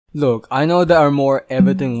Look, I know there are more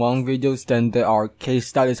everything wrong videos than there are case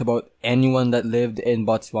studies about anyone that lived in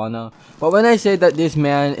Botswana. But when I say that this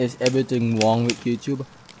man is everything wrong with YouTube,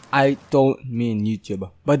 I don't mean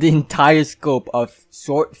YouTube, but the entire scope of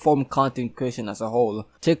short form content creation as a whole.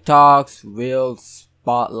 TikToks, Reels,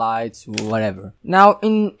 Spotlights, whatever. Now,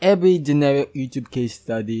 in every generic YouTube case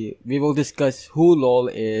study, we will discuss who Lol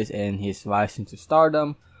is and his rise into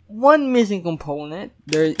stardom. One missing component,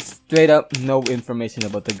 there is straight up no information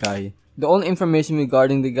about the guy. The only information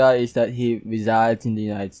regarding the guy is that he resides in the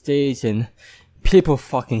United States and people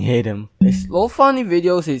fucking hate him. His Lol funny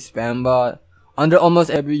videos is spam bot. Under almost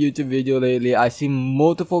every YouTube video lately, I see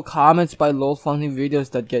multiple comments by Lol funny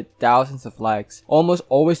videos that get thousands of likes. Almost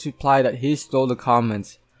always reply that he stole the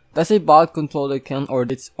comments. Does a bot control the account, or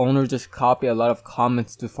did its owner just copy a lot of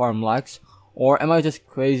comments to farm likes? Or am I just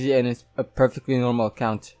crazy and it's a perfectly normal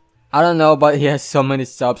account? I don't know, but he has so many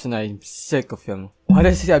subs and I'm sick of him. Why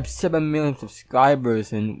does he have 7 million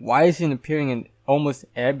subscribers, and why is he appearing in almost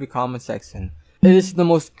every comment section? It is the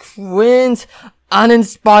most cringe,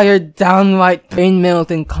 uninspired, downright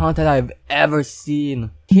brain-melting content I've ever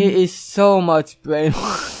seen. He is so much brain.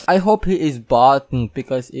 I hope he is botting,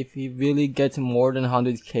 because if he really gets more than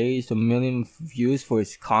 100k to a million views for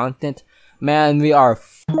his content, man, we are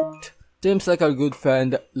f***ed. Seems like our good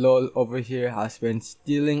friend Lol over here has been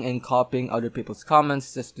stealing and copying other people's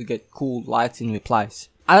comments just to get cool likes and replies.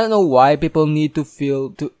 I don't know why people need to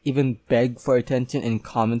feel to even beg for attention in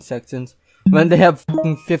comment sections when they have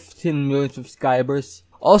fucking 15 million subscribers.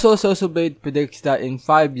 Also, SocialBlade predicts that in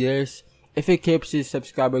 5 years, if he keeps his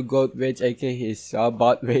subscriber growth rates, aka his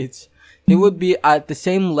bot rates, he would be at the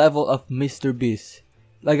same level of Mr. Beast,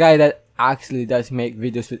 the guy that actually does make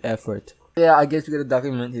videos with effort. Yeah, I guess we gotta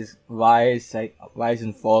document his rise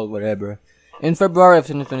and fall, whatever. In February of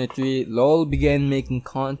 2023, Lol began making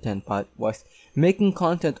content, but was making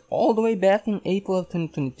content all the way back in April of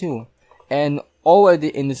 2022. And already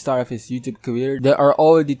in the start of his YouTube career, there are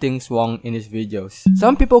already things wrong in his videos.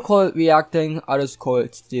 Some people call it reacting, others call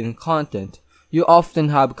it stealing content. You often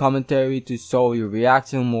have commentary to show your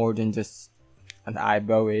reaction more than just an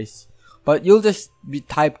eyebrow raise. But you'll just be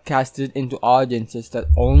typecasted into audiences that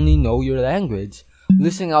only know your language,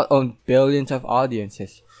 losing out on billions of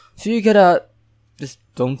audiences. So you gotta just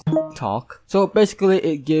don't talk. So basically,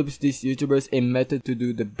 it gives these YouTubers a method to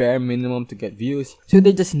do the bare minimum to get views. So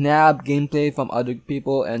they just nab gameplay from other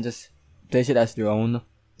people and just place it as their own.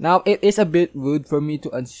 Now, it is a bit rude for me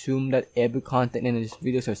to assume that every content in these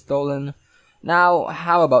videos are stolen. Now,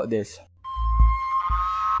 how about this?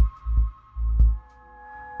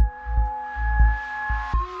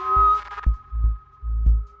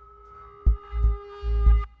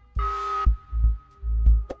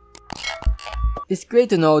 It's great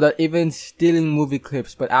to know that even stealing movie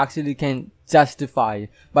clips but actually can justify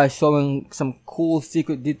by showing some cool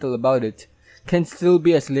secret detail about it can still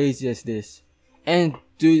be as lazy as this. And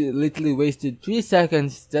dude literally wasted 3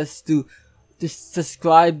 seconds just to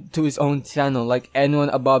subscribe to his own channel, like anyone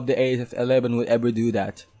above the age of 11 would ever do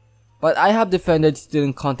that. But I have defended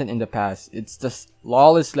stealing content in the past. It's just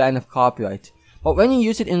lawless land of copyright. But when you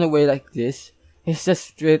use it in a way like this, it's just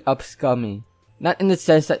straight up scummy. Not in the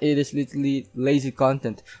sense that it is literally lazy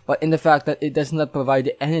content, but in the fact that it does not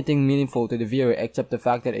provide anything meaningful to the viewer except the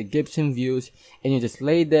fact that it gives him views, and you just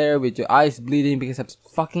lay there with your eyes bleeding because of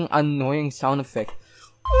fucking annoying sound effect.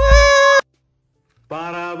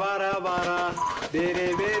 Para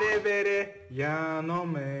bere bere, ya no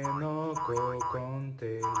me enojo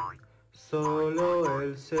conte, solo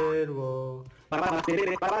el servo. I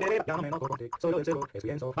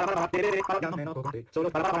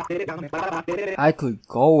could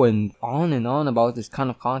go on and on about this kind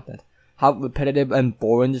of content. How repetitive and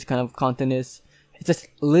boring this kind of content is. It's just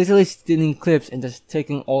literally stealing clips and just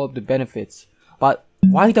taking all of the benefits. But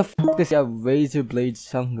why the f does he have razor blade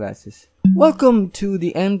sunglasses? Welcome to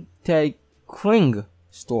the anti-cring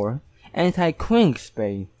store. Anti-cring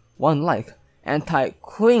spray, 1 like.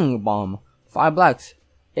 Anti-cring bomb, 5 likes.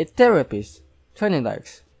 A therapist, 20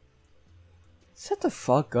 likes. Shut the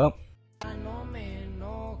fuck up.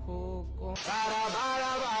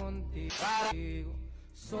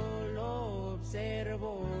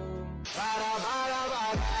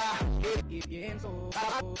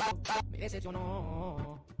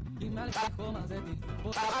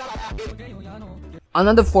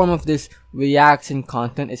 Another form of this reaction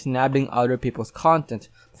content is nabbing other people's content,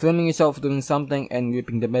 filming yourself doing something and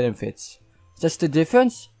reaping the benefits. Just the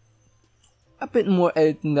difference? A bit more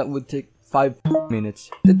editing that would take 5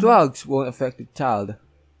 minutes. The drugs won't affect the child.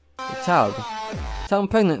 Some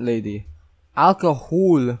pregnant lady.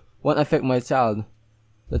 Alcohol won't affect my child.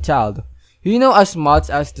 The child. You know as much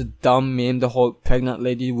as the dumb meme the whole pregnant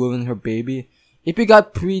lady ruining her baby? If you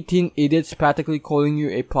got preteen idiots practically calling you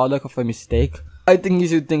a product of a mistake, I think you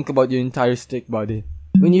should think about your entire stick body.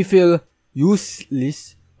 When you feel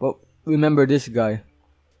useless, but remember this guy.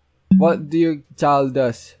 What do your child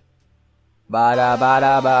does? Bada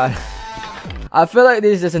bada bada. I feel like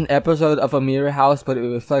this is an episode of a mirror house, but it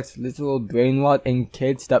reflects literal brain rot in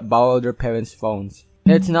kids that borrow their parents' phones.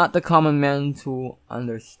 It's not the common man to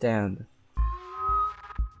understand.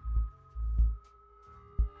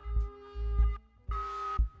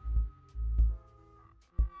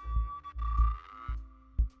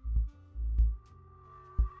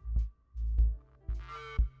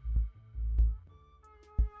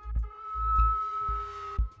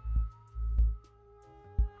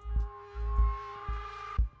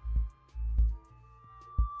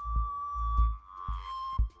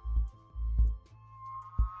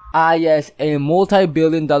 Ah yes, a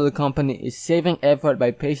multi-billion-dollar company is saving effort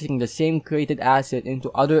by pasting the same created asset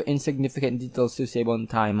into other insignificant details to save on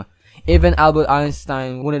time. Even Albert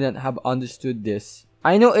Einstein wouldn't have understood this.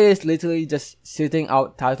 I know it is literally just sitting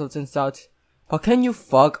out titles and such, but can you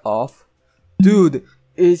fuck off? Dude,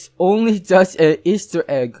 it's only just a Easter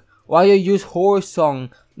egg. Why you use horror song?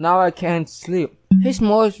 Now I can't sleep. His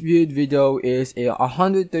most viewed video is a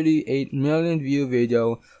 138 million view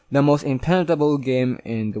video, the most impenetrable game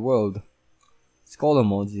in the world. Skull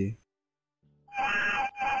emoji.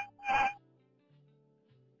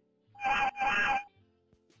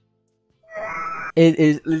 It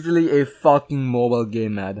is literally a fucking mobile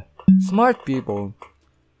game ad. Smart people.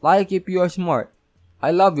 Like if you are smart.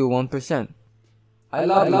 I love you 1%. I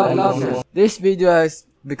love you. This video has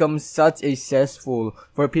become such a cesspool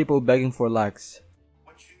for people begging for likes.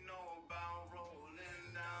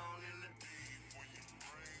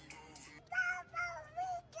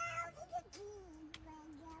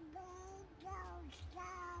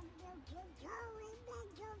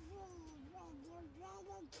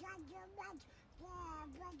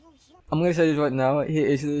 I'm gonna say this right now, he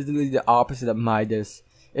is literally the opposite of Midas.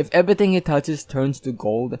 If everything he touches turns to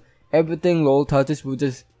gold, everything Lol touches will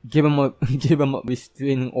just give him a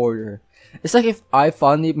restraining order. It's like if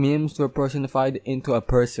iFunny memes were personified into a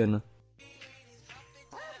person.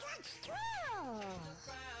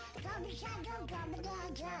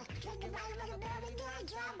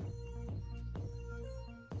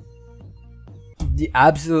 The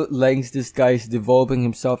absolute lengths this guy is developing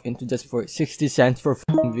himself into just for 60 cents for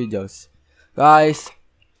f***ing videos. Guys,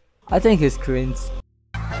 I think he's cringe.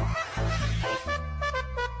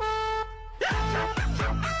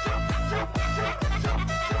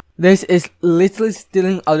 This is literally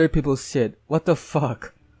stealing other people's shit. What the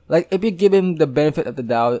fuck? Like, if you give him the benefit of the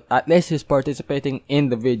doubt, at least he's participating in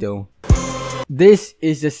the video. This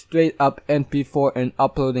is just straight up MP4 and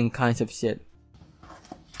uploading kinds of shit.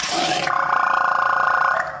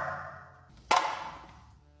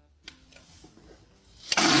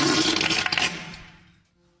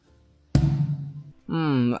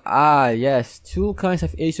 Yes, two kinds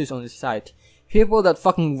of issues on the site. People that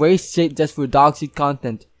fucking waste shit just for dog shit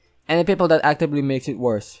content, and the people that actively makes it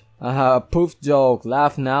worse. Proof joke,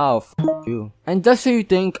 laugh now, f you. And just so you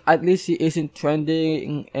think, at least he isn't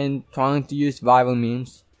trending and trying to use viral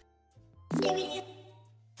memes.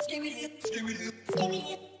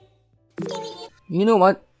 You know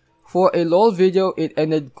what? For a LOL video, it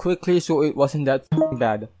ended quickly so it wasn't that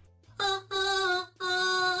bad.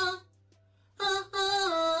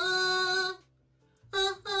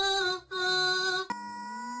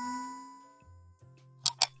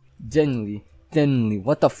 Genuinely,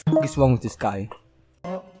 what the f is wrong with this guy?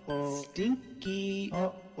 Stinky,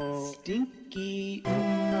 stinky,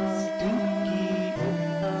 stinky,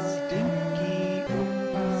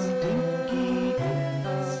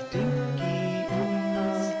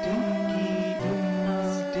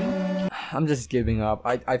 I'm just giving up.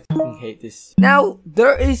 I fucking hate this. Now,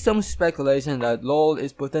 there is some speculation that LOL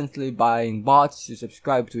is potentially buying bots to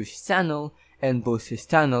subscribe to his channel and boost his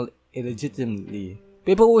channel illegitimately.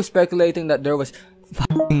 People were speculating that there was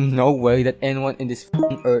fucking no way that anyone in this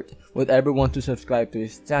fucking earth would ever want to subscribe to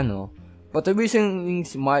his channel. But the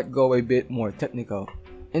reasonings might go a bit more technical.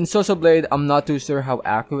 In Social Blade, I'm not too sure how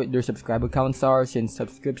accurate their subscriber counts are, since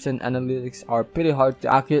subscription analytics are pretty hard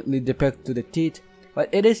to accurately depict to the teeth, but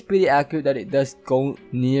it is pretty accurate that it does go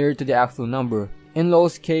near to the actual number. In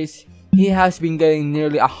LOL's case, he has been getting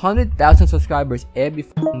nearly 100,000 subscribers every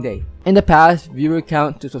fucking day. In the past, viewer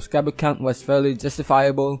count to subscriber count was fairly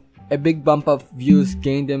justifiable, A big bump of views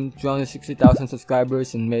gained him 260,000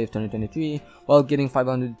 subscribers in May of 2023, while getting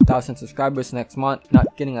 500,000 subscribers next month,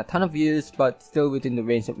 not getting a ton of views but still within the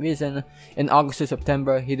range of reason. In August to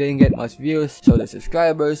September, he didn't get much views, so the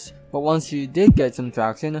subscribers, but once he did get some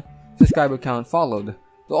traction, subscriber count followed.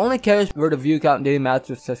 The only cares where the view count didn't match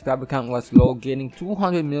with subscriber count was low, gaining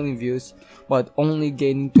 200 million views but only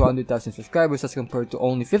gaining 200,000 subscribers as compared to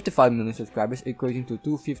only 55 million subscribers, equating to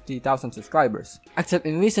 250,000 subscribers. Except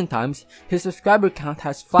in recent times, his subscriber count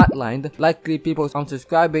has flatlined, likely people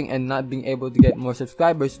unsubscribing and not being able to get more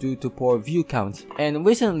subscribers due to poor view counts. And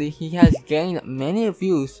recently, he has gained many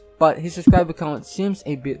views, but his subscriber count seems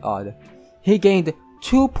a bit odd. He gained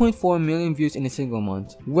 2.4 million views in a single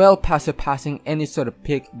month, well past surpassing any sort of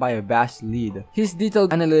peak by a vast lead. His detailed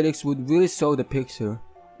analytics would really show the picture.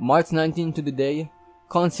 March 19 to the day,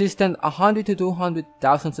 consistent 100 to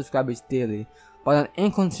 200,000 subscribers daily, but an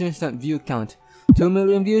inconsistent view count. 2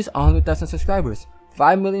 million views, 100,000 subscribers.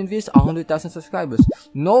 5 million views, 100,000 subscribers.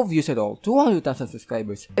 No views at all, 200,000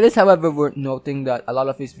 subscribers. It is however worth noting that a lot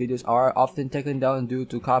of his videos are often taken down due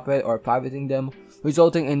to copyright or privating them,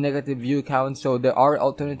 resulting in negative view counts, so there are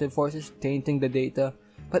alternative forces tainting the data.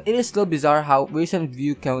 But it is still bizarre how recent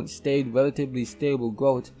view count stayed relatively stable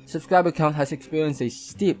growth. Subscriber count has experienced a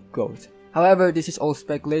steep growth. However, this is all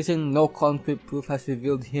speculation, no concrete proof has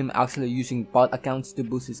revealed him actually using bot accounts to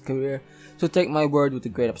boost his career, so take my word with a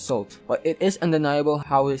grain of salt. But it is undeniable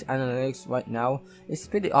how his analytics right now is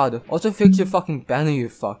pretty odd. Also fix your fucking banner, you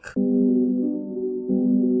fuck.